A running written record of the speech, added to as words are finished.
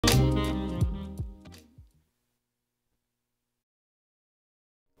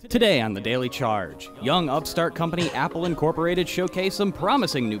Today on The Daily Charge, young upstart company Apple Incorporated showcased some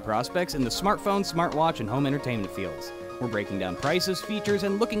promising new prospects in the smartphone, smartwatch, and home entertainment fields. We're breaking down prices, features,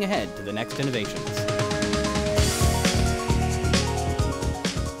 and looking ahead to the next innovations.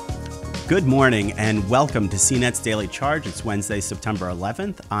 Good morning and welcome to CNET's Daily Charge. It's Wednesday, September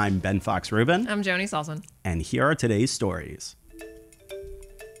 11th. I'm Ben Fox-Rubin. I'm Joni Salzman. And here are today's stories.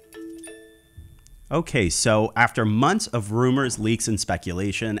 Okay, so after months of rumors, leaks, and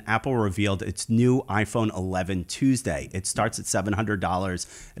speculation, Apple revealed its new iPhone 11 Tuesday. It starts at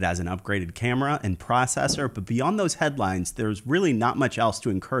 $700. It has an upgraded camera and processor, but beyond those headlines, there's really not much else to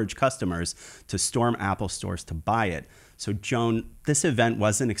encourage customers to storm Apple stores to buy it. So, Joan, this event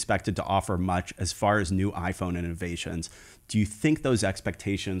wasn't expected to offer much as far as new iPhone innovations. Do you think those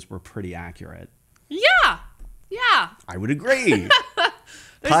expectations were pretty accurate? Yeah. I would agree.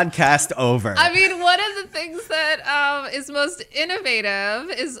 Podcast over. I mean, one of the things that is most innovative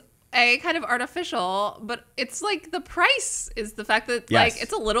is kind of artificial, but it's like the price is the fact that Yes. like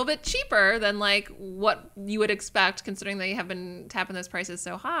it's a little bit cheaper than like what you would expect considering they have been tapping those prices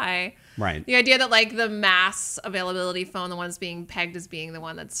so high. Right. The idea that like the mass availability phone, the one that's being pegged as being the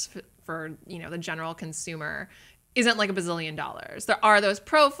one that's for, the general consumer, isn't like $1 bazillion. There are those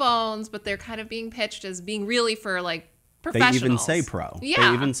pro phones, but they're kind of being pitched as being really for like professionals. They even say Pro. Yeah.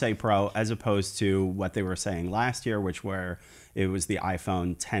 They even say Pro as opposed to what they were saying last year, which it was the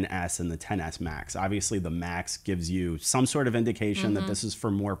iPhone XS and the XS Max. Obviously, the Max gives you some sort of indication that this is for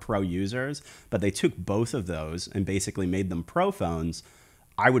more Pro users, but they took both of those and basically made them Pro phones.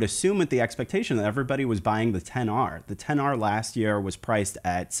 I would assume with the expectation that everybody was buying the XR. The XR last year was priced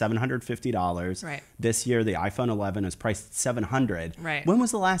at $750. Right. This year, the iPhone 11 is priced at $700. Right. When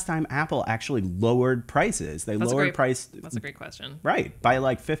was the last time Apple actually lowered prices? They lowered price. That's a great question. Right. By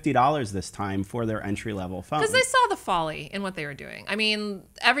like $50 this time for their entry-level phone. Because they saw the folly in what they were doing. I mean,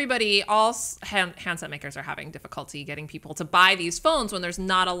 all handset makers are having difficulty getting people to buy these phones when there's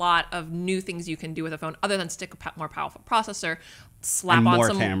not a lot of new things you can do with a phone other than stick a more powerful processor, slap on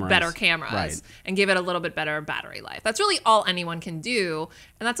some better cameras, and give it a little bit better battery life. That's really all anyone can do,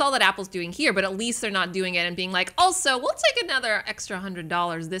 and that's all that Apple's doing here, but at least they're not doing it and being like, also, we'll take another extra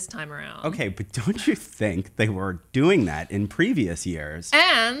 $100 this time around. Okay, but don't you think they were doing that in previous years?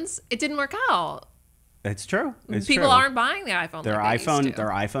 And it didn't work out. It's true. People aren't buying the iPhone. Their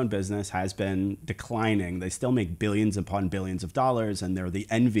iPhone business has been declining. They still make billions upon billions of dollars, and they're the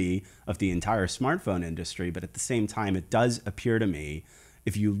envy of the entire smartphone industry. But at the same time, it does appear to me,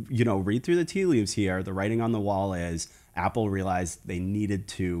 if you read through the tea leaves here, the writing on the wall is Apple realized they needed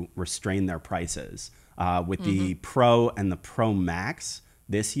to restrain their prices. With the Pro and the Pro Max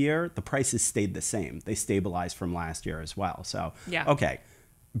this year, the prices stayed the same. They stabilized from last year as well. So, yeah. Okay.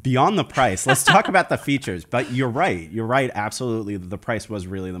 Beyond the price, let's talk about the features. But you're right. Absolutely. The price was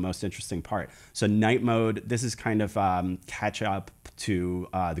really the most interesting part. So night mode, this is kind of catch up to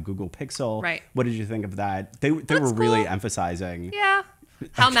the Google Pixel. Right. What did you think of that? They were really emphasizing. Yeah.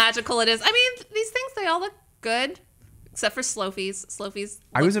 How magical it is. I mean, these things, they all look good, except for Slofies.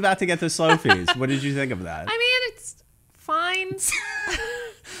 I was about to get to Slofies. What did you think of that? I mean, it's fine.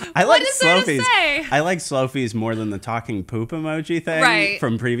 I like Slofies. I like Slofies more than the talking poop emoji thing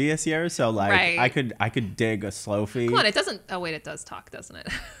from previous years. So I could dig a Slofie. Come on, it doesn't. Oh wait, it does talk, doesn't it?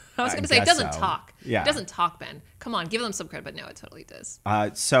 I was going to say it doesn't talk. Yeah, it doesn't talk, Ben. Come on, give them some credit, but no, it totally does.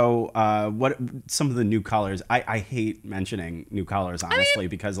 What some of the new colors? I hate mentioning new colors honestly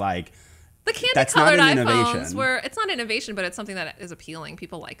because like. The candy-colored iPhones it's not innovation, but it's something that is appealing.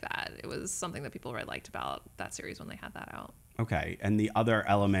 People like that. It was something that people really liked about that series when they had that out. Okay, and the other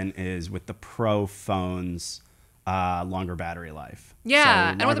element is with the Pro phones, longer battery life.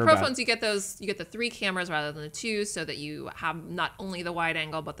 Yeah, and with the Pro phones, you get the 3 cameras rather than the 2, so that you have not only the wide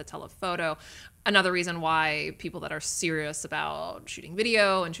angle but the telephoto. Another reason why people that are serious about shooting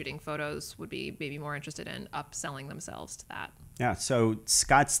video and shooting photos would be maybe more interested in upselling themselves to that. Yeah, so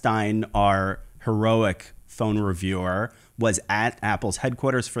Scott Stein, our heroic phone reviewer, was at Apple's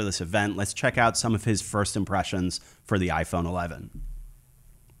headquarters for this event. Let's check out some of his first impressions for the iPhone 11.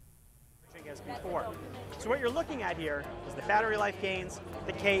 As before. So what you're looking at here is the battery life gains,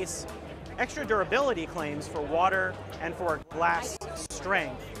 the case, extra durability claims for water and for glass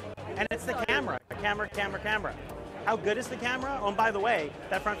strength. And it's the camera. Camera. How good is the camera? Oh, and by the way,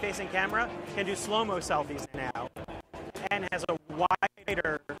 that front-facing camera can do slow-mo selfies now and has a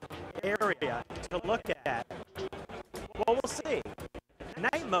wider area to look at. Well, we'll see.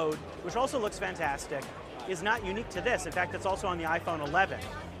 Night mode, which also looks fantastic, is not unique to this. In fact, it's also on the iPhone 11.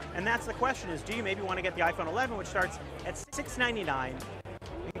 And that's the question is, do you maybe want to get the iPhone 11, which starts at $699,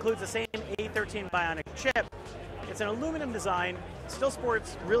 includes the same A13 Bionic chip, It's an aluminum design, still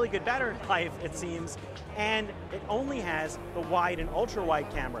sports really good battery life, it seems, and it only has the wide and ultra-wide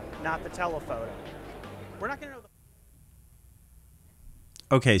camera, not the telephoto. We're not going to know.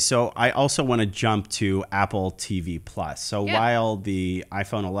 Okay, so I also want to jump to Apple TV Plus. So while the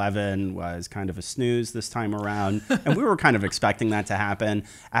iPhone 11 was kind of a snooze this time around, and we were kind of expecting that to happen,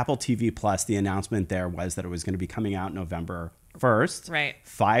 Apple TV Plus, the announcement there was that it was going to be coming out November 1st. Right.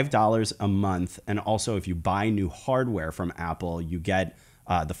 $5 a month. And also, if you buy new hardware from Apple, you get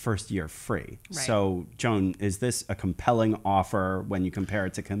the first year free. Right. So, Joan, is this a compelling offer when you compare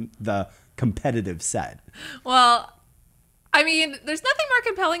it to the competitive set? Well, I mean, there's nothing more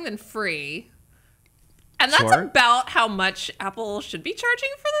compelling than free. And that's Sure. about how much Apple should be charging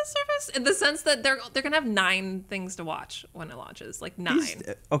for this service, in the sense that they're going to have 9 things to watch when it launches. Like 9.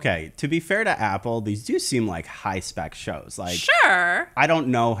 Okay, to be fair to Apple, these do seem like high-spec shows. Like, Sure. I don't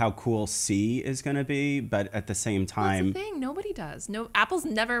know how cool C is going to be, but at the same That's time... the thing. Nobody does. No, Apple's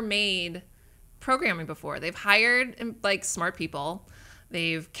never made programming before. They've hired, like, smart people.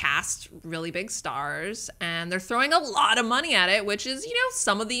 They've cast really big stars, and they're throwing a lot of money at it, which is,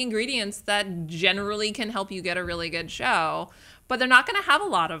 some of the ingredients that generally can help you get a really good show. But they're not going to have a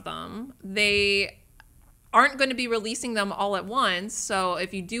lot of them. They aren't going to be releasing them all at once. So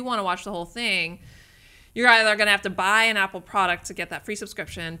if you do want to watch the whole thing, you're either going to have to buy an Apple product to get that free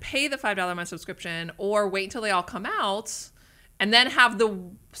subscription, pay the $5 a month subscription, or wait till they all come out, and then have the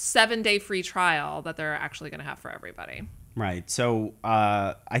 7-day free trial that they're actually going to have for everybody. Right. So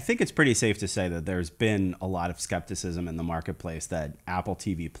I think it's pretty safe to say that there's been a lot of skepticism in the marketplace that Apple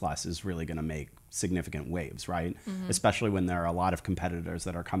TV Plus is really going to make significant waves, right? Mm-hmm. Especially when there are a lot of competitors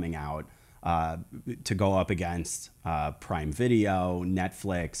that are coming out to go up against Prime Video,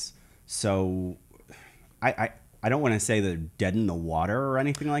 Netflix. So I don't want to say they're dead in the water or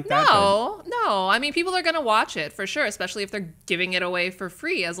anything like that. No. I mean, people are going to watch it for sure, especially if they're giving it away for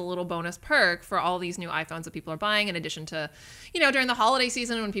free as a little bonus perk for all these new iPhones that people are buying, in addition to, during the holiday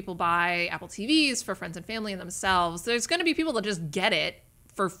season when people buy Apple TVs for friends and family and themselves. There's going to be people that just get it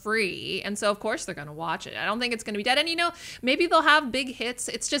for free. And so, of course, they're going to watch it. I don't think it's going to be dead. And, maybe they'll have big hits.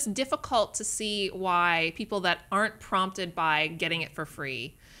 It's just difficult to see why people that aren't prompted by getting it for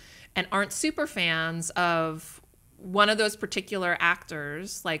free and aren't super fans of one of those particular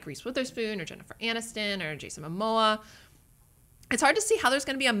actors like Reese Witherspoon or Jennifer Aniston or Jason Momoa, it's hard to see how there's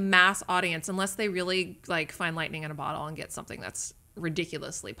going to be a mass audience unless they really find lightning in a bottle and get something that's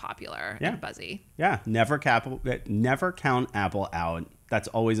ridiculously popular and buzzy. Yeah, never count Apple out. That's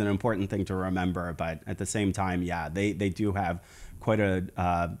always an important thing to remember. But at the same time, they do have quite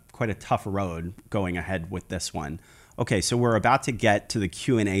a tough road going ahead with this one. Okay, so we're about to get to the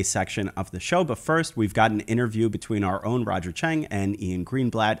Q&A section of the show, but first we've got an interview between our own Roger Cheng and Ian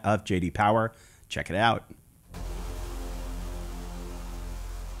Greenblatt of JD Power. Check it out.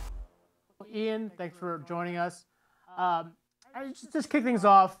 Ian, thanks for joining us. Just kick things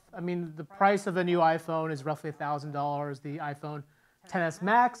off. I mean, the price of a new iPhone is roughly $1,000. The iPhone XS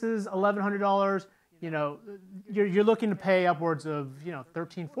Max is $1,100. You're looking to pay upwards of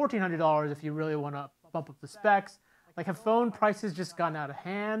 $1,300, $1,400 if you really want to bump up the specs. Have phone prices just gotten out of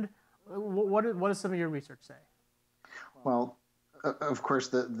hand? What does some of your research say? Well, of course,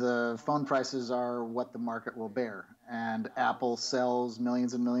 the phone prices are what the market will bear. And Apple sells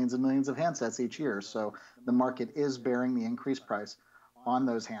millions and millions and millions of handsets each year. So the market is bearing the increased price on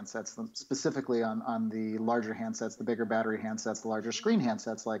those handsets, specifically on the larger handsets, the bigger battery handsets, the larger screen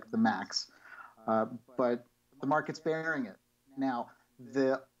handsets like the Max. But the market's bearing it. Now,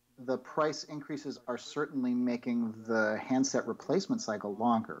 the price increases are certainly making the handset replacement cycle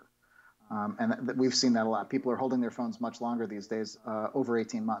longer. And we've seen that a lot. People are holding their phones much longer these days, over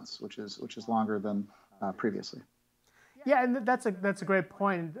 18 months, which is longer than previously. Yeah, and that's a great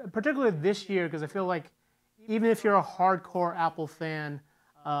point, particularly this year, because I feel like even if you're a hardcore Apple fan,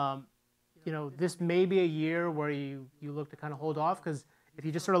 this may be a year where you look to kind of hold off, because if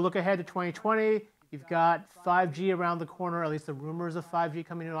you just sort of look ahead to 2020, you've got 5G around the corner, at least the rumors of 5G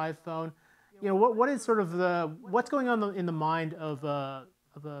coming to iPhone. What is sort of what's going on in the mind of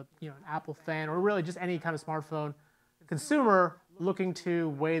an Apple fan, or really just any kind of smartphone consumer looking to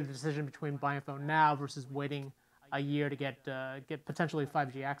weigh the decision between buying a phone now versus waiting a year to get potentially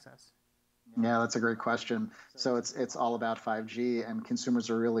 5G access? Yeah, that's a great question. So it's all about 5G, and consumers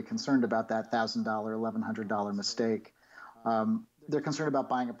are really concerned about that $1,000, $1,100 mistake. They're concerned about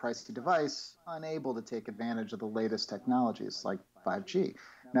buying a pricey device, unable to take advantage of the latest technologies like 5G.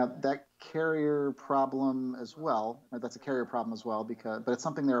 Now, that carrier problem as well, that's a carrier problem as well, but it's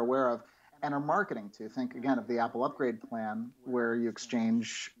something they're aware of and are marketing to. Think, again, of the Apple upgrade plan, where you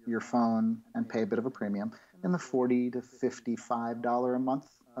exchange your phone and pay a bit of a premium. in the $40 to $55 a month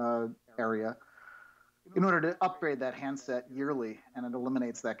area in order to upgrade that handset yearly, and it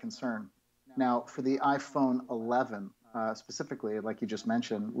eliminates that concern. Now, for the iPhone 11 specifically, like you just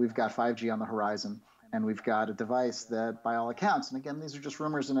mentioned, we've got 5G on the horizon, and we've got a device that, by all accounts, and again, these are just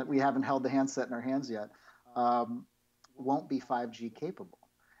rumors and we haven't held the handset in our hands yet, won't be 5G capable.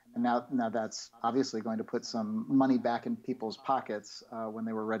 And now that's obviously going to put some money back in people's pockets when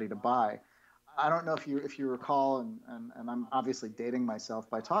they were ready to buy. I don't know if you recall, and I'm obviously dating myself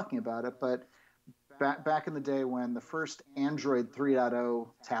by talking about it, but back in the day when the first Android 3.0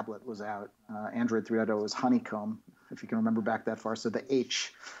 tablet was out, Android 3.0 was Honeycomb, if you can remember back that far. So the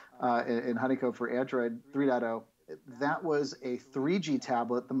H in Honeycomb for Android 3.0, that was a 3G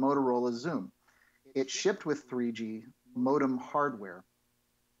tablet, the Motorola Zoom. It shipped with 3G modem hardware.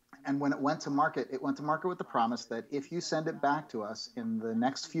 And when it went to market with the promise that if you send it back to us in the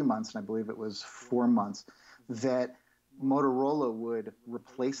next few months, and I believe it was 4 months, that Motorola would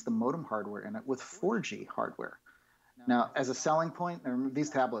replace the modem hardware in it with 4G hardware. Now, as a selling point, these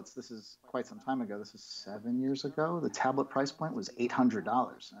tablets, this is quite some time ago, this is 7 years ago, the tablet price point was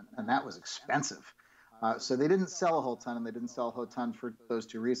 $800, and that was expensive. So they didn't sell a whole ton, and they didn't sell a whole ton for those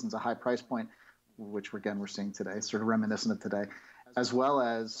two reasons: a high price point, which again we're seeing today, sort of reminiscent of today, as well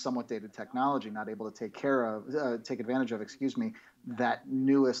as somewhat dated technology, not able to take advantage of, that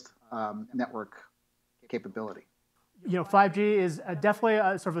newest network capability. 5G is definitely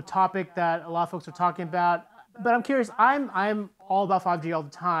sort of a topic that a lot of folks are talking about. But I'm curious, I'm all about 5G all the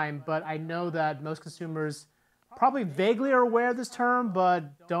time, but I know that most consumers probably vaguely are aware of this term,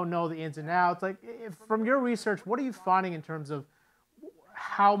 but don't know the ins and outs. Like, from your research, what are you finding in terms of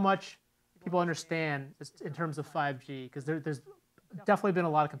how much people understand in terms of 5G? Because there's definitely been a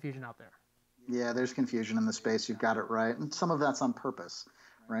lot of confusion out there. Yeah, there's confusion in the space. You've got it right. And some of that's on purpose,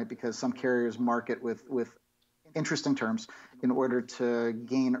 right? Because some carriers market with interesting terms in order to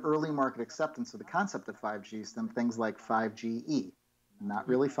gain early market acceptance of the concept of 5G, some things like 5GE, not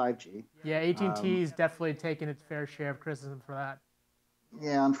really 5G. Yeah, AT&T's definitely taken its fair share of criticism for that.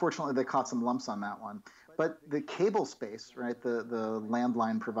 Yeah, unfortunately, they caught some lumps on that one. But the cable space, right, the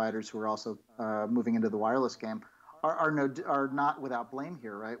landline providers who are also moving into the wireless game, are not without blame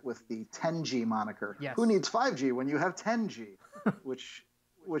here, right? With the 10G moniker. Yes. Who needs 5G when you have 10G?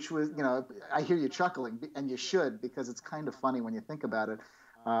 which was, I hear you chuckling, and you should, because it's kind of funny when you think about it.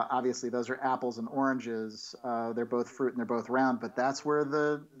 Obviously, those are apples and oranges. They're both fruit and they're both round, but that's where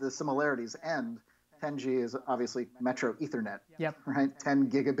the similarities end. 10G is obviously Metro Ethernet, yep. Right?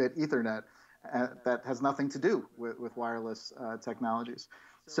 10 gigabit Ethernet. That has nothing to do with wireless technologies.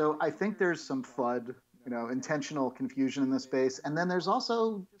 So I think there's some FUD, intentional confusion in this space. And then there's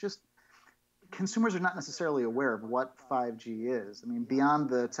also just consumers are not necessarily aware of what 5G is. I mean, beyond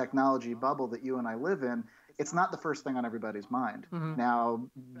the technology bubble that you and I live in, it's not the first thing on everybody's mind. Mm-hmm. Now,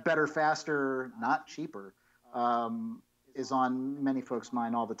 better, faster, not cheaper, is on many folks'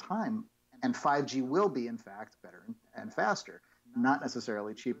 mind all the time. And 5G will be, in fact, better and faster, not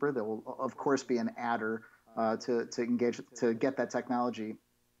necessarily cheaper. There will, of course, be an adder to get that technology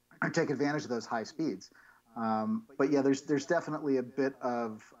or take advantage of those high speeds. But yeah, there's definitely a bit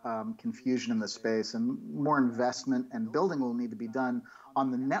of confusion in the space, and more investment and building will need to be done on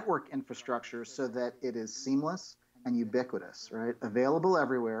the network infrastructure so that it is seamless and ubiquitous, right? Available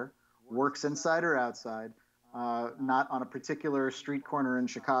everywhere, works inside or outside, not on a particular street corner in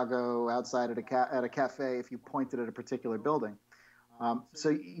Chicago, outside at a cafe if you pointed at a particular building.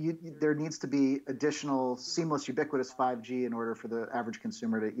 So there needs to be additional seamless, ubiquitous 5G in order for the average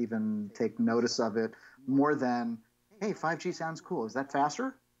consumer to even take notice of it, more than, hey, 5G sounds cool. Is that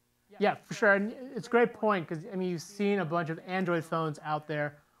faster? Yeah, for sure. And it's a great point because, you've seen a bunch of Android phones out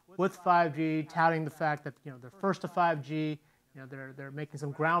there with 5G touting the fact that, they're first to 5G. They're making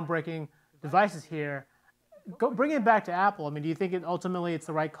some groundbreaking devices here. Bringing it back to Apple, do you think ultimately it's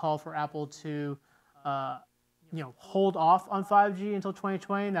the right call for Apple to hold off on 5G until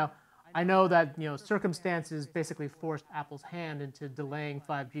 2020? Now, I know that, circumstances basically forced Apple's hand into delaying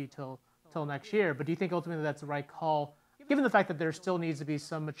 5G till next year, but do you think ultimately that's the right call, given the fact that there still needs to be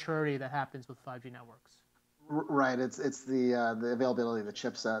some maturity that happens with 5G networks? Right. It's the availability of the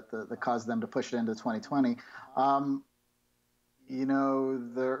chipset that caused them to push it into 2020.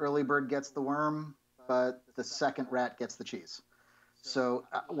 The early bird gets the worm, but the second rat gets the cheese. So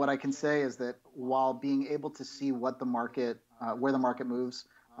what I can say is that while being able to see what the market, where the market moves,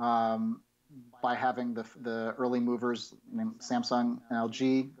 by having the early movers, Samsung and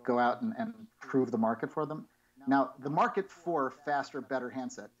LG, go out and prove the market for them. Now, the market for faster, better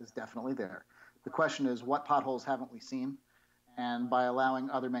handset is definitely there. The question is, what potholes haven't we seen? And by allowing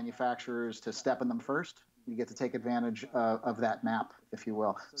other manufacturers to step in them first, You get to take advantage of that map, if you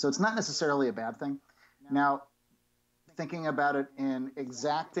will. So it's not necessarily a bad thing. Now, thinking about it in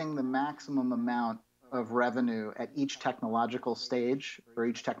exacting the maximum amount of revenue at each technological stage or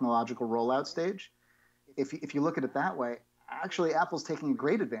each technological rollout stage, if you look at it that way, actually Apple's taking a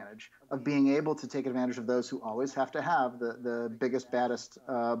great advantage of being able to take advantage of those who always have to have the biggest, baddest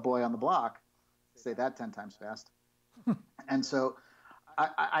boy on the block. Say that 10 times fast. And so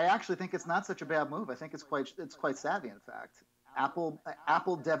I actually think it's not such a bad move. I think it's quite savvy, in fact.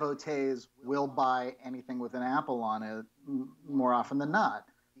 Apple devotees will buy anything with an Apple on it more often than not,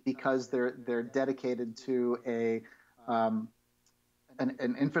 because they're dedicated to an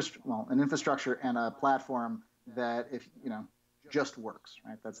infrastructure and a platform that, if just works,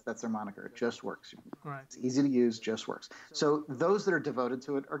 right? That's their moniker. It just works. Right. It's easy to use, just works. So those that are devoted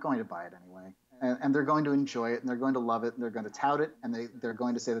to it are going to buy it anyway. And they're going to enjoy it, and they're going to love it, and they're going to tout it, and they're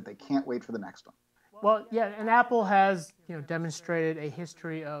going to say that they can't wait for the next one. Well, yeah, and Apple has demonstrated a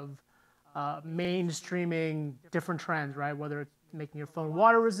history of mainstreaming different trends, right? Whether it's making your phone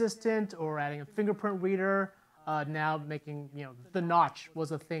water resistant or adding a fingerprint reader, now making the notch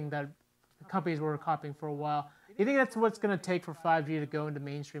was a thing that companies were copying for a while. Do you think that's what's going to take for 5G to go into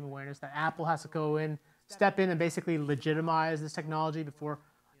mainstream awareness? That Apple has to go in, step in, and basically legitimize this technology before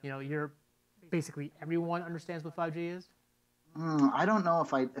basically everyone understands what 5G is? I don't know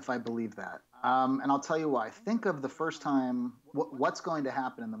if I believe that. And I'll tell you why. Think of the first time, what's going to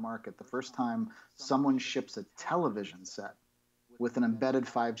happen in the market the first time someone ships a television set with an embedded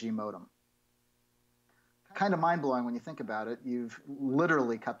 5G modem. Kind of mind-blowing when you think about it. You've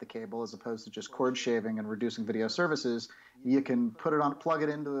literally cut the cable as opposed to just cord shaving and reducing video services. You can plug it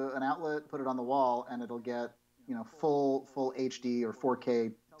into an outlet, put it on the wall, and it'll get full HD or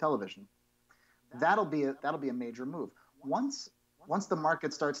 4K television. That'll be a major move. Once the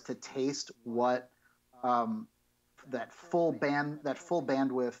market starts to taste what that full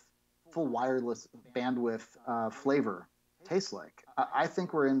wireless bandwidth flavor tastes like, I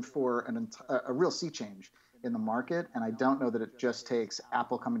think we're in for a real sea change in the market, and I don't know that it just takes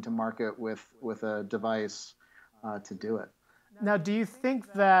Apple coming to market with a device to do it. Now, do you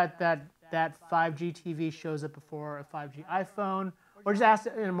think that 5G TV shows up before a 5G iPhone, or just ask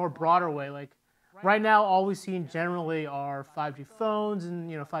it in a more broader way, like? Right now, all we've seen generally are 5G phones and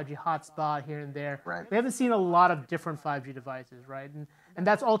 5G hotspot here and there. Right. We haven't seen a lot of different 5G devices, right? And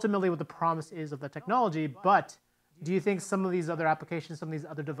that's ultimately what the promise is of the technology. But do you think some of these other applications, some of these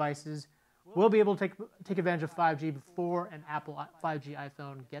other devices, will be able to take advantage of 5G before an Apple 5G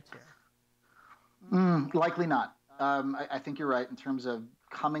iPhone gets here? Likely not. I think you're right in terms of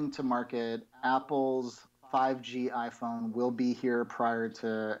coming to market. Apple's 5G iPhone will be here prior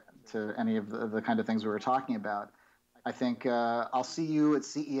to any of the kind of things we were talking about. I think I'll see you at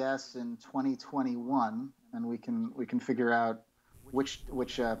CES in 2021, and we can figure out which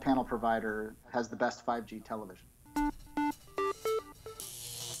panel provider has the best 5G television.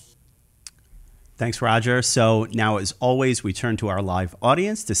 Thanks, Roger. So now, as always, we turn to our live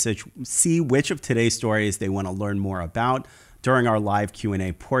audience to see which of today's stories they want to learn more about during our live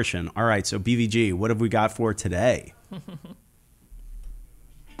Q&A portion. All right, so BVG, what have we got for today?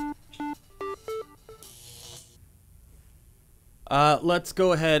 Let's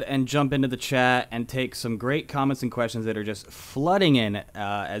go ahead and jump into the chat and take some great comments and questions that are just flooding in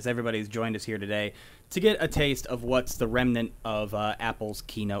as everybody's joined us here today to get a taste of what's the remnant of Apple's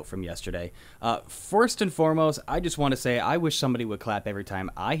keynote from yesterday. First and foremost, I just want to say I wish somebody would clap every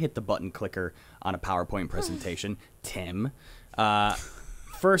time I hit the button clicker on a PowerPoint presentation. Tim.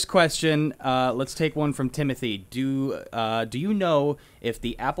 First question, let's take one from Timothy. Do you know if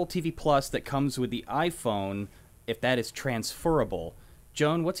the Apple TV Plus that comes with the iPhone, if that is transferable?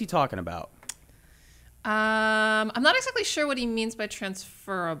 Joan, what's he talking about? I'm not exactly sure what he means by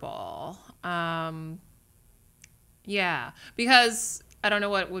transferable. Yeah, because I don't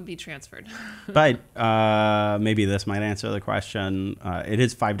know what would be transferred. But maybe this might answer the question. It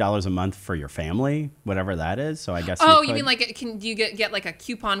is $5 a month for your family, whatever that is. So I guess. Oh, you mean like do you get like a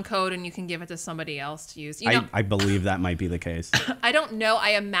coupon code and you can give it to somebody else to use? I believe that might be the case. I don't know.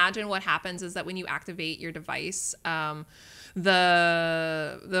 I imagine what happens is that when you activate your device,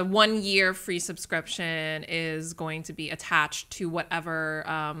 the 1 year free subscription is going to be attached to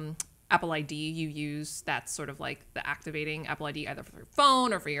whatever Apple ID you use. That's sort of like the activating Apple ID either for your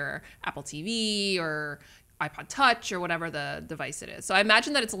phone or for your Apple TV or iPod Touch or whatever the device it is. So I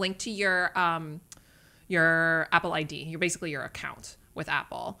imagine that it's linked to your Apple ID, basically your account. with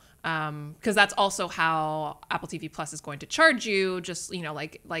Apple, because that's also how Apple TV Plus is going to charge you, just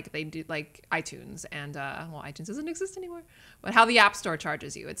like they do, like iTunes, and well, iTunes doesn't exist anymore, but how the App Store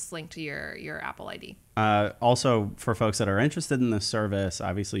charges you, it's linked to your Apple ID. Also, for folks that are interested in this service,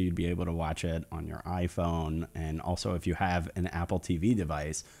 obviously you'd be able to watch it on your iPhone, and also if you have an Apple TV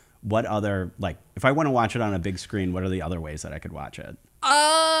device, what other, like, if I want to watch it on a big screen, what are the other ways that I could watch it?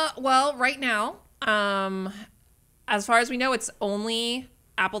 Well, right now, as far as we know, it's only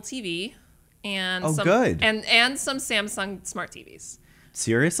Apple TV and good. and some Samsung smart TVs.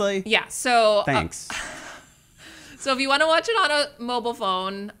 Seriously? Yeah. So thanks. So if you want to watch it on a mobile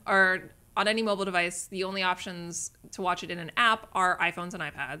phone or on any mobile device, the only options to watch it in an app are iPhones and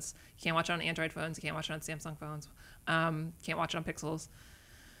iPads. You can't watch it on Android phones. You can't watch it on Samsung phones. Can't watch it on Pixels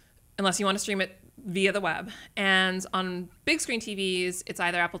unless you want to stream it via the web. And on big screen TVs, it's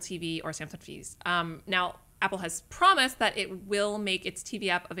either Apple TV or Samsung TVs. Now, Apple has promised that it will make its TV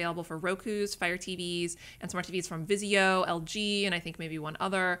app available for Roku's, Fire TVs, and smart TVs from Vizio, LG, and I think maybe one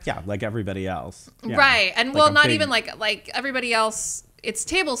other. Yeah, like everybody else. Yeah. Right. And like well, not even like everybody else. It's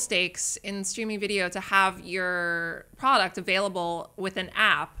table stakes in streaming video to have your product available with an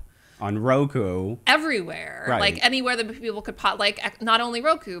app on Roku everywhere, right. Like anywhere that people could like not only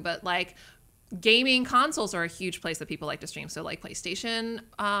Roku, but like gaming consoles are a huge place that people like to stream. So like PlayStation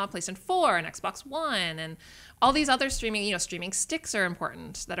 4 and Xbox One and all these other streaming, streaming sticks are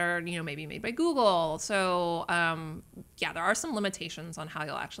important that are, maybe made by Google. So yeah, there are some limitations on how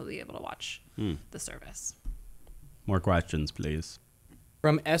you'll actually be able to watch the service. More questions, please.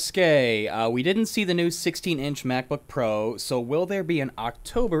 From SK, we didn't see the new 16-inch MacBook Pro, so will there be an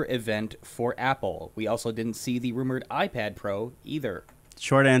October event for Apple? We also didn't see the rumored iPad Pro either.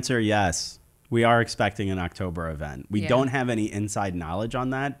 Short answer, yes. We are expecting an October event. We don't have any inside knowledge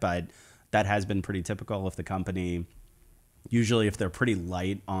on that, but that has been pretty typical of the company. Usually if they're pretty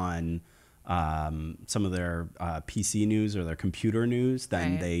light on some of their PC news or their computer news,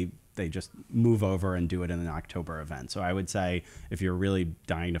 then they just move over and do it in an October event. So I would say if you're really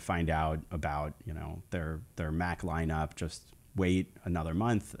dying to find out about, their Mac lineup, just wait another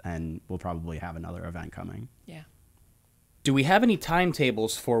month and we'll probably have another event coming. Yeah. Do we have any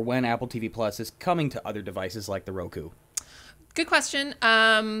timetables for when Apple TV Plus is coming to other devices like the Roku? Good question.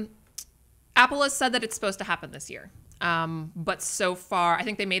 Apple has said that it's supposed to happen this year. But so far, I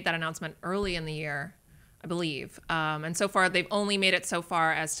think they made that announcement early in the year, I believe. And so far, they've only made it so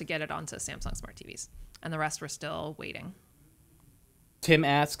far as to get it onto Samsung Smart TVs. And the rest we're still waiting. Tim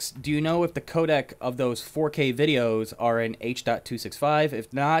asks, do you know if the codec of those 4K videos are in H.265?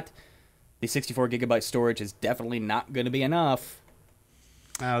 If not, the 64 gigabyte storage is definitely not going to be enough.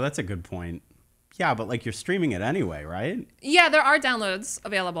 Oh, that's a good point. Yeah, but like you're streaming it anyway, right? Yeah, there are downloads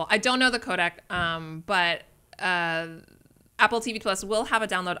available. I don't know the codec, but Apple TV Plus will have a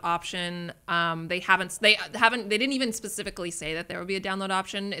download option. They didn't even specifically say that there would be a download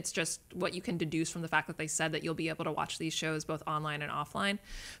option. It's just what you can deduce from the fact that they said that you'll be able to watch these shows both online and offline.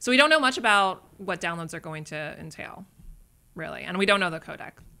 So we don't know much about what downloads are going to entail, really, and we don't know the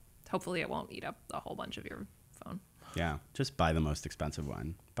codec. Hopefully, it won't eat up a whole bunch of your phone. Yeah, just buy the most expensive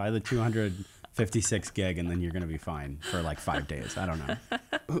one. Buy the 256 gig, and then you're going to be fine for like 5 days. I don't know.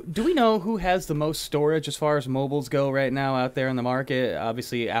 Do we know who has the most storage as far as mobiles go right now out there in the market?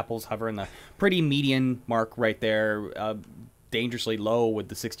 Obviously, Apple's hovering the pretty median mark right there, dangerously low with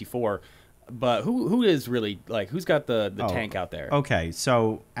the 64. But who is really, like, who's got the tank out there? Okay,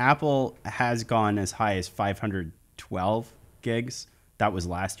 so Apple has gone as high as 512 gigs. That was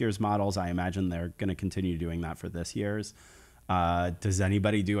last year's models. I imagine they're going to continue doing that for this year's. Does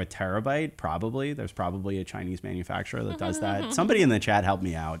anybody do a terabyte? Probably. There's probably a Chinese manufacturer that does that. Somebody in the chat help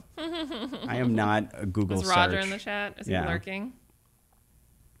me out. I am not a Google search. Is Roger in the chat? Is he lurking?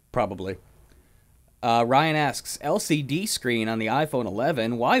 Probably. Ryan asks, LCD screen on the iPhone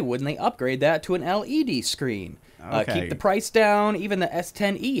 11, why wouldn't they upgrade that to an LED screen? Keep the price down. Even the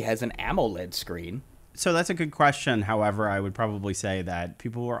S10e has an AMOLED screen. So that's a good question. However, I would probably say that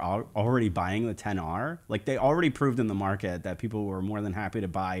people were already buying the XR. Like, they already proved in the market that people were more than happy to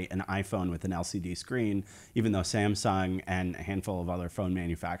buy an iPhone with an LCD screen, even though Samsung and a handful of other phone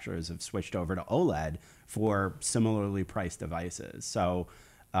manufacturers have switched over to OLED for similarly priced devices. So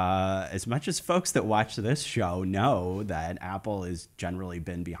as much as folks that watch this show know that Apple has generally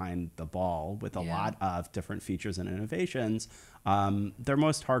been behind the ball with a lot of different features and innovations, their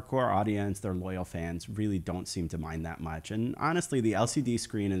most hardcore audience, their loyal fans, really don't seem to mind that much. And honestly, the LCD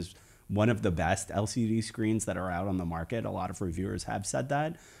screen is one of the best LCD screens that are out on the market. A lot of reviewers have said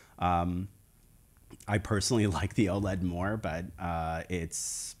that. I personally like the OLED more, but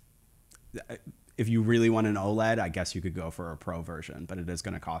it's if you really want an OLED, I guess you could go for a Pro version, but it is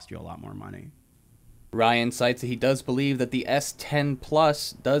going to cost you a lot more money. Ryan cites that he does believe that the S10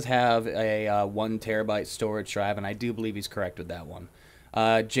 Plus does have a 1 terabyte storage drive, and I do believe he's correct with that one.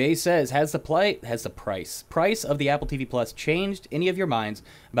 Jay says, has the price of the Apple TV Plus changed any of your minds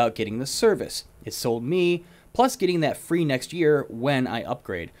about getting the service? It sold me, plus getting that free next year when I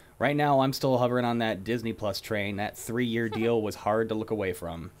upgrade. Right now, I'm still hovering on that Disney Plus train. That 3-year deal was hard to look away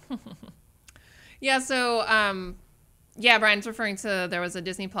from. Yeah, so, yeah, Brian's referring to there was a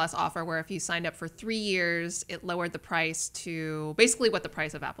Disney Plus offer where if you signed up for 3 years, it lowered the price to basically what the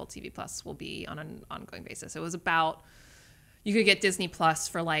price of Apple TV Plus will be on an ongoing basis. It was about, you could get Disney Plus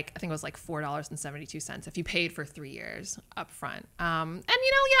for like, I think it was like $4.72 if you paid for 3 years up front. And,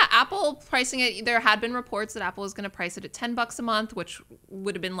 yeah, Apple pricing it, there had been reports that Apple was going to price it at $10 a month, which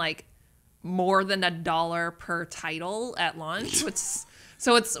would have been like more than $1 per title at launch, which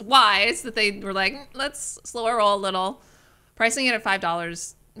so it's wise that they were like, let's slow our roll a little. Pricing it at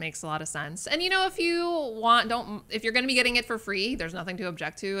 $5 makes a lot of sense. And if you if you're going to be getting it for free, there's nothing to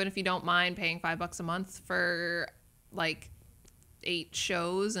object to. And if you don't mind paying $5 a month for like 8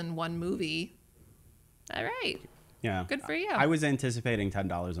 shows and 1 movie, all right. Yeah. Good for you. I was anticipating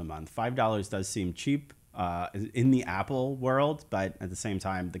 $10 a month. $5 does seem cheap in the Apple world, but at the same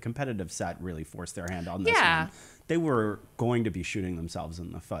time, the competitive set really forced their hand on this one. They were going to be shooting themselves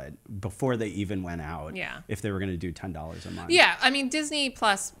in the foot before they even went out. If they were going to do $10 a month. Yeah, I mean, Disney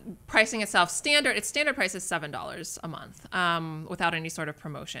Plus pricing itself its standard price is $7 a month without any sort of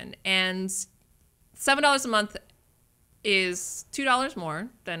promotion, and $7 a month is $2 more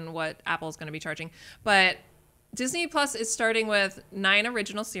than what Apple is going to be charging. But Disney Plus is starting with 9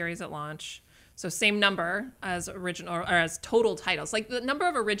 original series at launch. So same number as original or as total titles. Like the number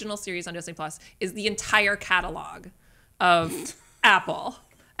of original series on Disney Plus is the entire catalog of Apple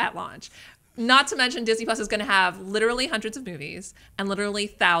at launch. Not to mention Disney Plus is going to have literally hundreds of movies and literally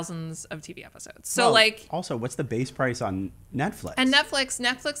thousands of TV episodes. So also, what's the base price on Netflix? And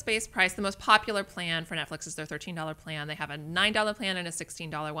Netflix base price, the most popular plan for Netflix is their $13 plan. They have a $9 plan and a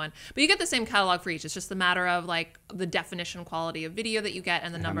 $16 one. But you get the same catalog for each. It's just a matter of like the definition quality of video that you get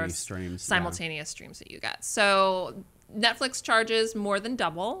and the number of simultaneous streams that you get. So Netflix charges more than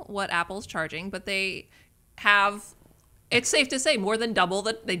double what Apple's charging, but they have, it's safe to say, more than double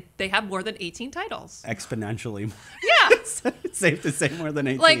that they have more than 18 titles. Exponentially. Yeah. It's safe to say more than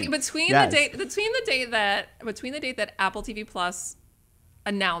 18. Like between the date that Apple TV Plus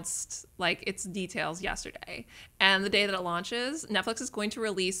announced like its details yesterday and the day that it launches, Netflix is going to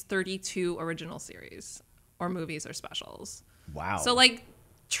release 32 original series or movies or specials. Wow. So like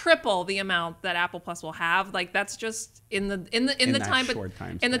triple the amount that Apple Plus will have. Like that's just in the time, but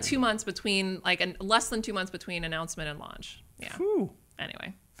in the 2 months between less than 2 months between announcement and launch. Yeah. Whew.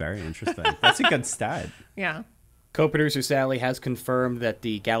 Anyway. Very interesting. That's a good stat. Yeah. Co-producer Sally has confirmed that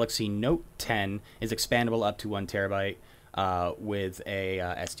the Galaxy Note 10 is expandable up to 1 terabyte with a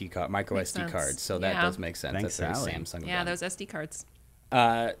SD card, micro Makes SD sense. card. So that does make sense. Thanks, That's Sally. Samsung. Yeah, those SD cards.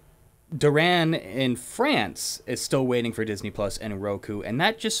 Duran in France is still waiting for Disney Plus and Roku, and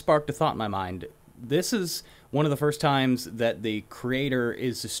that just sparked a thought in my mind. This is one of the first times that the creator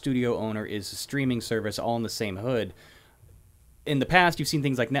is the studio owner, is a streaming service, all in the same hood. In the past, you've seen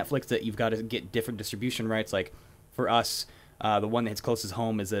things like Netflix that you've got to get different distribution rights. Like for us, the one that hits closest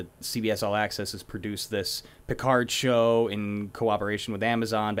home is that CBS All Access has produced this Picard show in cooperation with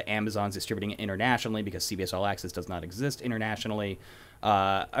Amazon, but Amazon's distributing it internationally because CBS All Access does not exist internationally.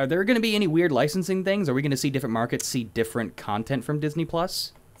 Are there going to be any weird licensing things? Are we going to see different markets see different content from Disney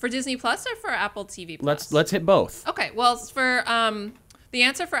Plus? For Disney Plus or for Apple TV Plus? Let's hit both. Okay. Well, for the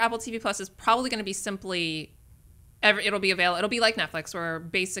answer for Apple TV Plus is probably going to be simply it'll be available. It'll be like Netflix, where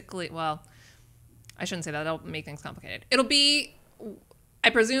basically, well, I shouldn't say that. That'll make things complicated. It'll be, I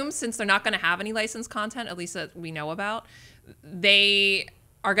presume, since they're not going to have any licensed content, at least that we know about, they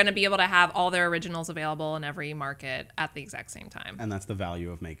are going to be able to have all their originals available in every market at the exact same time. And that's the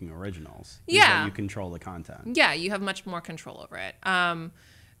value of making originals. Yeah. That you control the content. Yeah, you have much more control over it.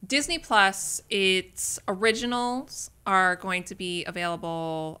 Disney Plus, its originals are going to be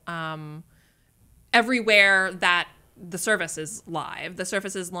available everywhere that the service is live. The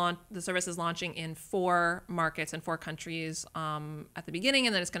service is launching in 4 markets and 4 countries at the beginning,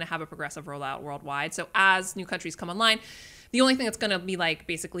 and then it's going to have a progressive rollout worldwide. So as new countries come online, the only thing that's going to be like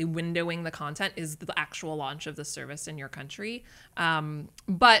basically windowing the content is the actual launch of the service in your country.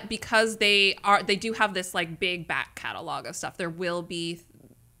 But because they do have this like big back catalog of stuff, there will be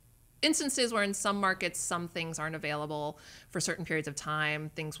instances where in some markets some things aren't available for certain periods of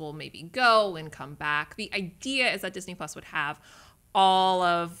time. Things will maybe go and come back. The idea is that Disney Plus would have all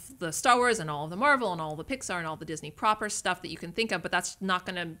of the Star Wars and all of the Marvel and all the Pixar and all the Disney proper stuff that you can think of, but that's not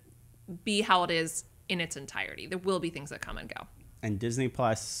going to be how it is in its entirety. There will be things that come and go. And Disney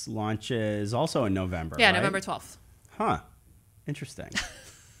Plus launches also in November, Yeah, right? November 12th. Huh. Interesting.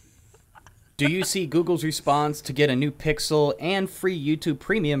 Do you see Google's response to get a new Pixel and free YouTube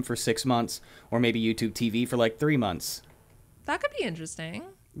Premium for 6 months, or maybe YouTube TV for like 3 months? That could be interesting.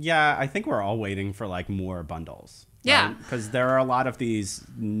 Yeah, I think we're all waiting for like more bundles. Yeah. Because there are a lot of these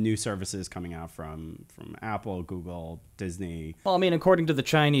new services coming out from Apple, Google, Disney. Well, I mean, according to the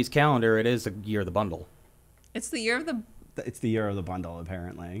Chinese calendar, it is the year of the bundle. It's the year of the... It's the year of the bundle,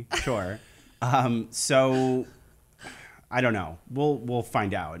 apparently. Sure. So I don't know. We'll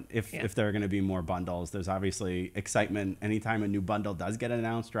find out if there are going to be more bundles. There's obviously excitement anytime a new bundle does get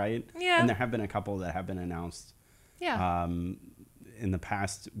announced, right? Yeah. And there have been a couple that have been announced. Yeah. In the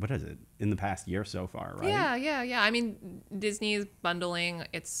past, what is it? In the past year so far, right? Yeah. I mean, Disney's bundling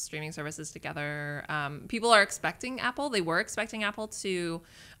its streaming services together. People are expecting Apple. They were expecting Apple to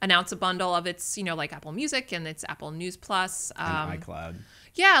announce a bundle of its, like Apple Music and its Apple News Plus. And iCloud.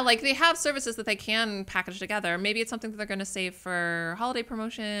 Yeah, like they have services that they can package together. Maybe it's something that they're going to save for holiday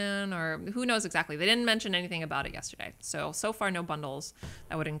promotion, or who knows exactly. They didn't mention anything about it yesterday. So far, no bundles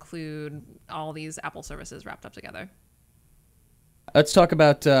that would include all these Apple services wrapped up together. Let's talk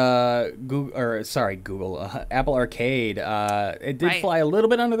about Google. Apple Arcade. It did fly a little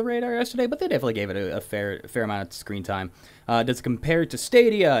bit under the radar yesterday, but they definitely gave it a fair amount of screen time. Does it compare to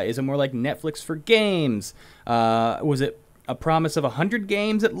Stadia? Is it more like Netflix for games? Was it a promise of 100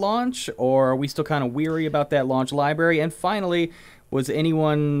 games at launch, or are we still kind of weary about that launch library? And finally, was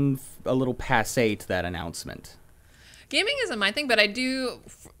anyone a little passé to that announcement? Gaming isn't my thing, but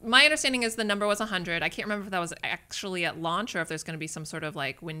my understanding is the number was 100. I can't remember if that was actually at launch or if there's going to be some sort of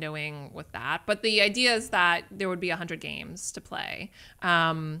like windowing with that. But the idea is that there would be 100 games to play.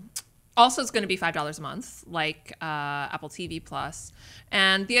 Also, it's going to be $5 a month, like Apple TV Plus.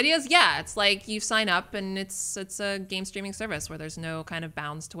 And the idea is, it's like you sign up and it's a game streaming service where there's no kind of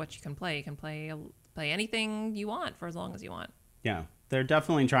bounds to what you can play. You can play anything you want for as long as you want. Yeah. They're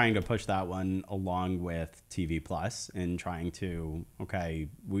definitely trying to push that one along with TV Plus and trying to,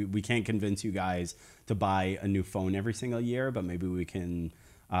 we can't convince you guys to buy a new phone every single year, but maybe we can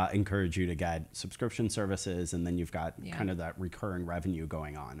encourage you to get subscription services, and then you've got kind of that recurring revenue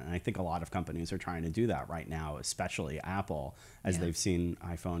going on. And I think a lot of companies are trying to do that right now, especially Apple, as they've seen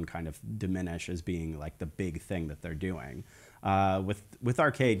iPhone kind of diminish as being like the big thing that they're doing. With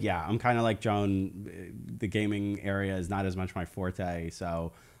Arcade, I'm kind of like Joan. The gaming area is not as much my forte.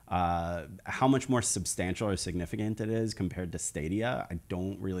 So how much more substantial or significant it is compared to Stadia, I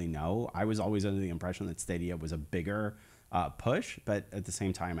don't really know. I was always under the impression that Stadia was a bigger push, but at the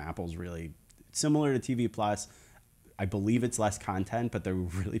same time, Apple's really similar to TV Plus. I believe it's less content, but they're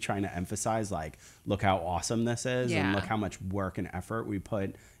really trying to emphasize, like, look how awesome this is and look how much work and effort we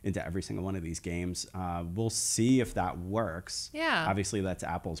put into every single one of these games. We'll see if that works. Yeah. Obviously, that's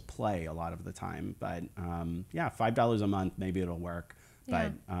Apple's play a lot of the time. But, $5 a month, maybe it'll work.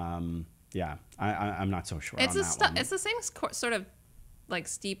 But, I'm not so sure on that one. It's the same sort of, like,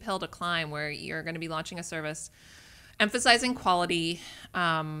 steep hill to climb where you're going to be launching a service emphasizing quality,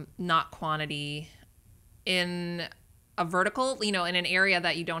 not quantity, in a vertical, in an area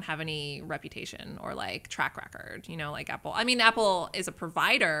that you don't have any reputation or like track record, like Apple. I mean, Apple is a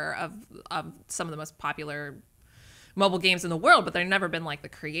provider of some of the most popular mobile games in the world, but they've never been like the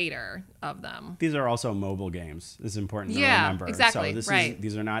creator of them. These are also mobile games. This is important to remember. Exactly. So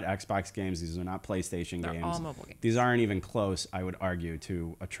these are not Xbox games. These are not PlayStation games. They're all mobile games. These aren't even close, I would argue,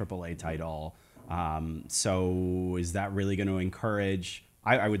 to a AAA title. So is that really going to encourage...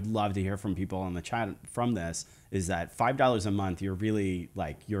 I would love to hear from people in the chat from this, is that $5 a month, you're really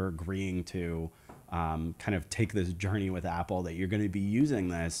you're agreeing to kind of take this journey with Apple, that you're going to be using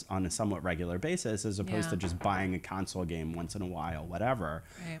this on a somewhat regular basis as opposed to just buying a console game once in a while, whatever.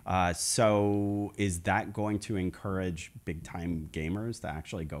 Right. So is that going to encourage big time gamers to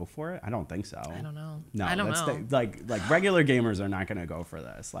actually go for it? I don't think so. I don't know. No, I don't know. Like regular gamers are not going to go for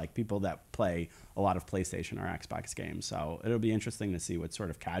this. Like people that play a lot of PlayStation or Xbox games. So it'll be interesting to see what sort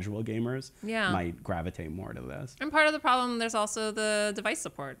of casual gamers might gravitate more to this. And part of the problem, there's also the device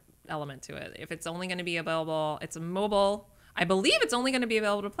support element to it. If it's only going to be available, it's a mobile. I believe it's only going to be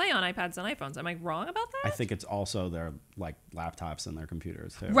available to play on iPads and iPhones. Am I wrong about that? I think it's also their laptops and their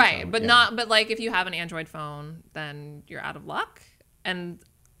computers too. Right, so, but not. But if you have an Android phone, then you're out of luck. And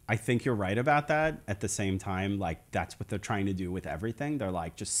I think you're right about that. At the same time, like that's what they're trying to do with everything. They're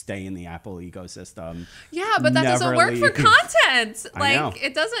like, just stay in the Apple ecosystem. Yeah, but that doesn't work for content. I know. Like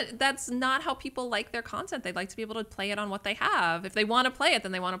it doesn't. That's not how people like their content. They like to be able to play it on what they have. If they want to play it,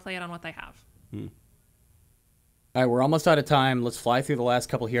 then they want to play it on what they have. All right, we're almost out of time. Let's fly through the last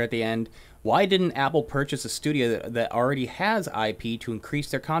couple here at the end. Why didn't Apple purchase a studio that already has IP to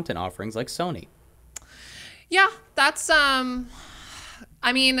increase their content offerings like Sony? Yeah, that's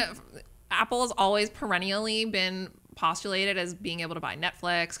I mean, Apple has always perennially been postulated as being able to buy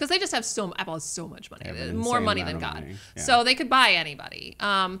Netflix because they just have Apple has so much money, more money than God. Yeah. So they could buy anybody.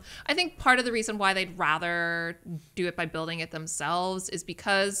 I think part of the reason why they'd rather do it by building it themselves is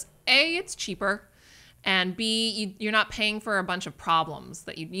because A, it's cheaper. And B, you're not paying for a bunch of problems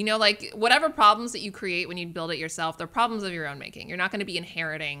that you know, like whatever problems that you create when you build it yourself, they're problems of your own making. You're not going to be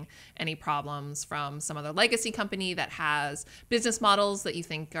inheriting any problems from some other legacy company that has business models that you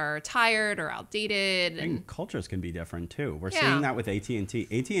think are tired or outdated. And cultures can be different too. We're seeing that with AT&T.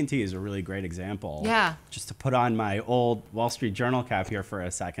 AT&T is a really great example. Yeah. Just to put on my old Wall Street Journal cap here for a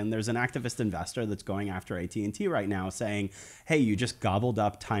second, there's an activist investor that's going after AT&T right now saying, hey, you just gobbled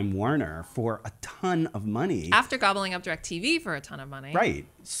up Time Warner for a ton of money. After gobbling up DirecTV for a ton of money. Right.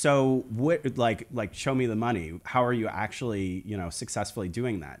 So what, like show me the money. How are you actually, successfully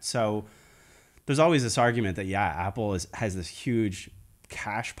doing that? So there's always this argument that, yeah, Apple has this huge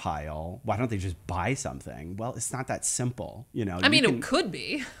cash pile. Why don't they just buy something? Well, it's not that simple. I mean, it could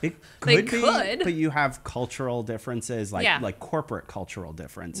be. It could they be, could. But you have cultural differences, like corporate cultural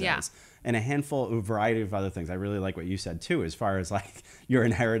differences. Yeah. And a variety of other things. I really like what you said too, as far as like you're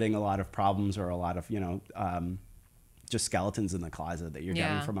inheriting a lot of problems or a lot of, just skeletons in the closet that you're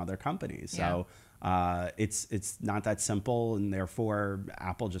getting from other companies. So it's not that simple. And therefore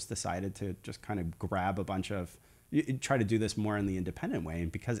Apple just decided to just kind of grab a bunch of, try to do this more in the independent way.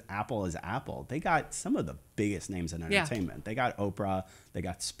 And because Apple is Apple, they got some of the biggest names in entertainment. Yeah. They got Oprah, they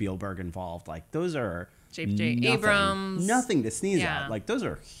got Spielberg involved. Like those are J.J. Abrams. Nothing to sneeze at. Like those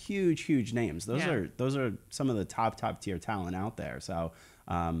are huge names. Those are some of the top tier talent out there. So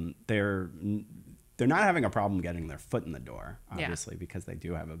they're not having a problem getting their foot in the door, obviously, because they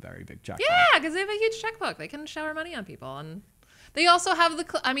do have a very big checkbook. Yeah, because they have a huge checkbook. They can shower money on people. And they also have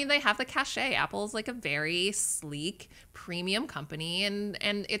they have the cachet. Apple's like a very sleek, premium company, and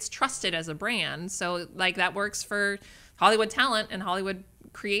it's trusted as a brand. So like that works for Hollywood talent and Hollywood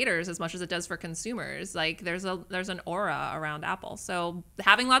creators as much as it does for consumers. Like there's an aura around Apple. So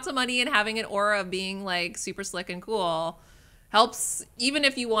having lots of money and having an aura of being like super slick and cool helps, even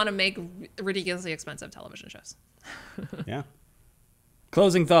if you want to make ridiculously expensive television shows. Yeah.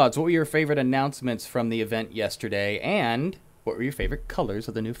 Closing thoughts. What were your favorite announcements from the event yesterday? And what were your favorite colors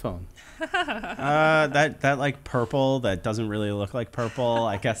of the new phone? That like purple that doesn't really look like purple.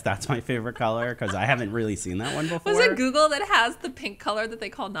 I guess that's my favorite color because I haven't really seen that one before. Was it Google that has the pink color that they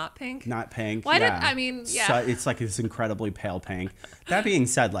call not pink? Not pink. Why yeah. So it's like this incredibly pale pink. That being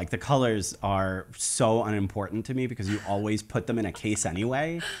said, like the colors are so unimportant to me because you always put them in a case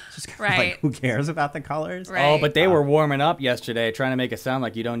anyway. It's just kind of like, who cares about the colors? Right. Oh, but they were warming up yesterday trying to make it sound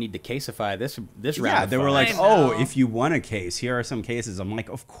like you don't need to caseify this round. Yeah, they were like, oh, if you want a case, here are some cases. I'm like,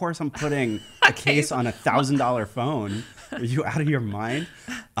 of course I'm putting a case on $1,000 phone. Are you out of your mind?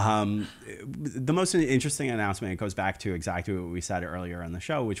 The most interesting announcement, it goes back to exactly what we said earlier on the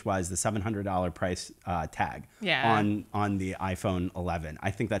show, which was the $700 price tag on the iPhone 11. I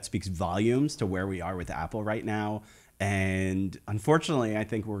think that speaks volumes to where we are with Apple right now. And unfortunately, I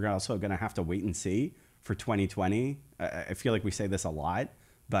think we're also going to have to wait and see for 2020. I feel like we say this a lot,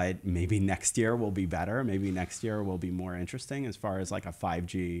 but maybe next year will be better. Maybe next year will be more interesting as far as like a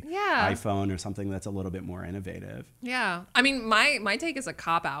 5G iPhone or something that's a little bit more innovative. Yeah. I mean, my take is a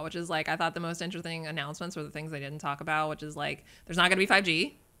cop-out, which is like, I thought the most interesting announcements were the things they didn't talk about, which is like, there's not going to be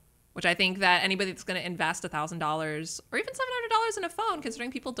 5G, which I think that anybody that's going to invest $1,000 or even $700 in a phone,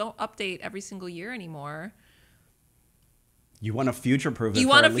 considering people don't update every single year anymore. You want to future-proof it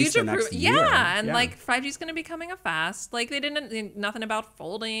for at least the next year. Yeah, and like 5G is going to be coming up fast. Like they didn't nothing about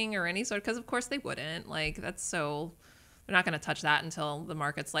folding or any sort, because of course they wouldn't. Like that's so they're not going to touch that until the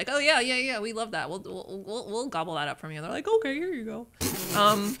market's like, oh yeah, we love that. We'll gobble that up from you. They're like, okay, here you go.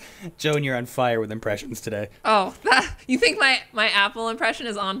 Joan, you're on fire with impressions today. Oh, you think my Apple impression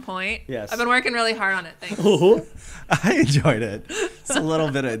is on point? Yes. I've been working really hard on it. Thanks. I enjoyed it. It's a little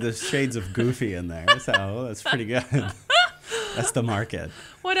bit of the shades of Goofy in there, so that's pretty good. That's the market.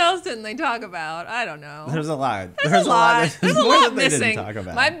 What else didn't they talk about? I don't know. There's a lot. There's a lot. There's a more lot that they missing. didn't talk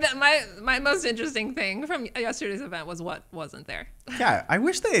about. My most interesting thing from yesterday's event was what wasn't there. Yeah, I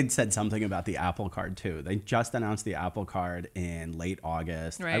wish they had said something about the Apple Card too. They just announced the Apple Card in late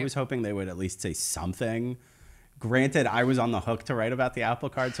August. Right. I was hoping they would at least say something. Granted, I was on the hook to write about the Apple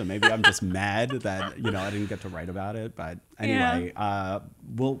Card, so maybe I'm just mad that I didn't get to write about it. But anyway,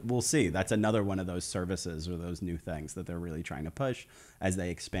 we'll see. That's another one of those services or those new things that they're really trying to push as they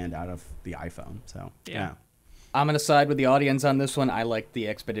expand out of the iPhone. So yeah. I'm going to side with the audience on this one. I like the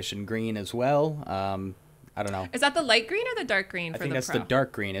Expedition Green as well. I don't know. Is that the light green or the dark green for the Pro? I think that's the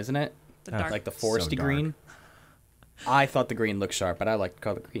dark green, isn't it? The dark. Like the foresty dark. green. I thought the green looked sharp, but I like the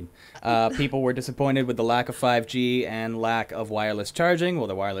color green. People were disappointed with the lack of 5G and lack of wireless charging. Well,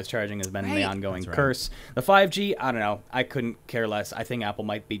 the wireless charging has been the ongoing curse. The 5G, I don't know. I couldn't care less. I think Apple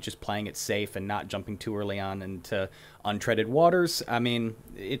might be just playing it safe and not jumping too early on into untreaded waters. I mean,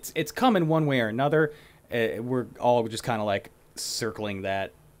 it's coming one way or another. We're all just kind of like circling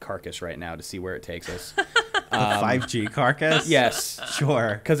that carcass right now to see where it takes us. The 5G carcass? Yes.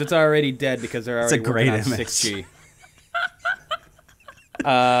 Sure. Because it's already dead because they're already working on 6G. Wait,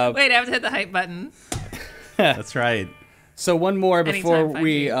 I have to hit the hype button. That's right. So one more before Anytime,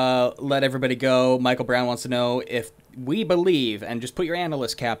 we let everybody go. Michael Brown wants to know if we believe, and just put your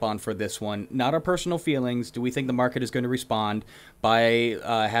analyst cap on for this one, not our personal feelings, do we think the market is going to respond by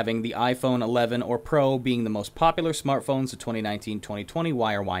having the iPhone 11 or Pro being the most popular smartphones of 2019-2020?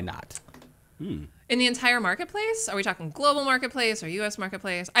 Why or why not? In the entire marketplace? Are we talking global marketplace or US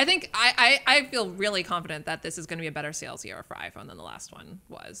marketplace? I think I feel really confident that this is going to be a better sales year for iPhone than the last one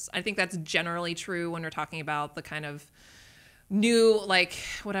was. I think that's generally true when we're talking about the kind of new, like,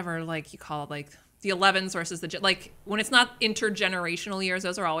 whatever, like you call it, like the 11s versus the, like, when it's not intergenerational years,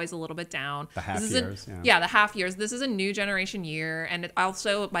 those are always a little bit down. The half years, yeah, the half years. This is a new generation year. And it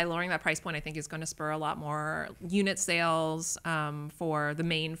also, by lowering that price point, I think is going to spur a lot more unit sales for the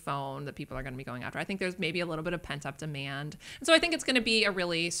main phone that people are going to be going after. I think there's maybe a little bit of pent-up demand. And so I think it's going to be a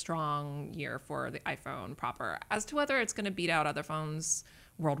really strong year for the iPhone proper. As to whether it's going to beat out other phones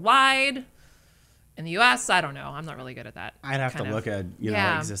worldwide, in the US, I don't know. I'm not really good at that. I'd have to look at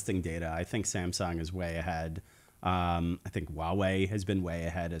existing data. I think Samsung is way ahead. I think Huawei has been way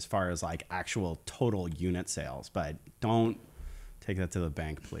ahead as far as like actual total unit sales, but don't take that to the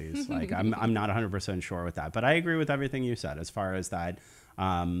bank, please. Like I'm not 100% sure with that, but I agree with everything you said as far as that.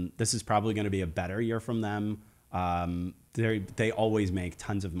 This is probably going to be a better year from them. They always make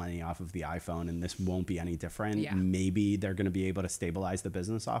tons of money off of the iPhone, and this won't be any different. Yeah. Maybe they're going to be able to stabilize the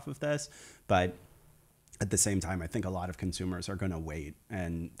business off of this, but at the same time, I think a lot of consumers are going to wait,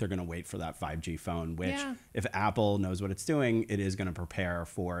 and they're going to wait for that 5G phone, which if Apple knows what it's doing, it is going to prepare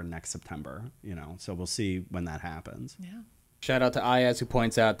for next September, so we'll see when that happens. Yeah. Shout out to Ayaz, who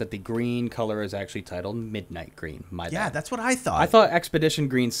points out that the green color is actually titled Midnight Green. My bad. That's what I thought. I thought Expedition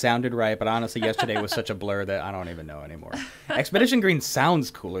Green sounded right, but honestly, yesterday was such a blur that I don't even know anymore. Expedition Green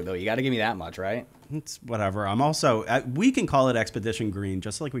sounds cooler, though. You got to give me that much, right? It's whatever. I'm also, we can call it Expedition Green,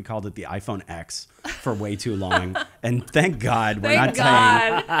 just like we called it the iPhone X for way too long. And thank God we're not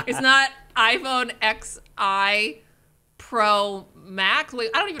saying. It's not iPhone XI Pro Max. I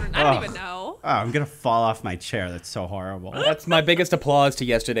don't even know. Oh, I'm going to fall off my chair. That's so horrible. That's my biggest applause to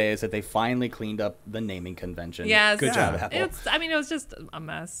yesterday, is that they finally cleaned up the naming convention. Yes. Good job, Apple. It was just a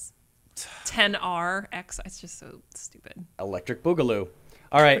mess. 10R X. It's just so stupid. Electric Boogaloo.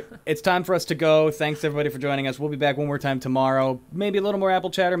 All right, it's time for us to go. Thanks, everybody, for joining us. We'll be back one more time tomorrow. Maybe a little more Apple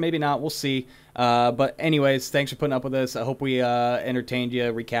chatter, maybe not. We'll see. But anyways, thanks for putting up with us. I hope we entertained you,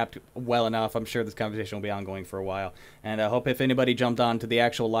 recapped well enough. I'm sure this conversation will be ongoing for a while. And I hope if anybody jumped on to the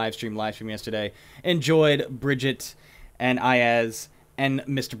actual live stream yesterday, enjoyed Bridget and Ayaz and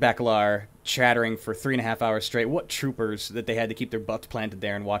Mr. Bacalar chattering for 3.5 hours straight. What troopers that they had to keep their butts planted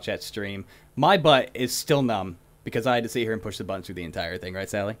there and watch that stream. My butt is still numb, because I had to sit here and push the buttons through the entire thing. Right,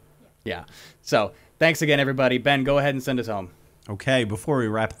 Sally? Yeah. So, thanks again, everybody. Ben, go ahead and send us home. Okay, before we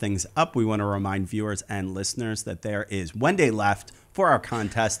wrap things up, we want to remind viewers and listeners that there is one day left for our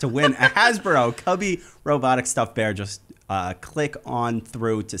contest to win a Hasbro Cubby Robotic Stuffed Bear. Just click on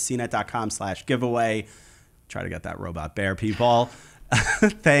through to cnet.com/giveaway. Try to get that robot bear, people.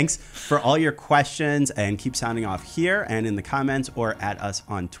 Thanks for all your questions, and keep sounding off here and in the comments or at us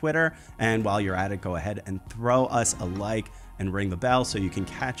on Twitter. And while you're at it, go ahead and throw us a like and ring the bell so you can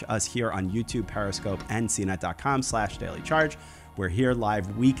catch us here on YouTube, Periscope, and cnet.com/dailycharge. We're here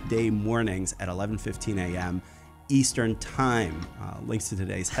live weekday mornings at 11:15 a.m. Eastern Time. Links to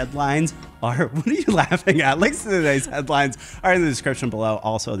today's headlines are, what are you laughing at? Links to today's headlines are in the description below.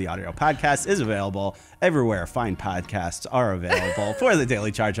 Also, the audio podcast is available everywhere fine podcasts are available. For the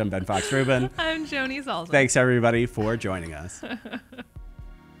Daily Charge, I'm Ben Fox Rubin. I'm Joni Salsa. Thanks, everybody, for joining us.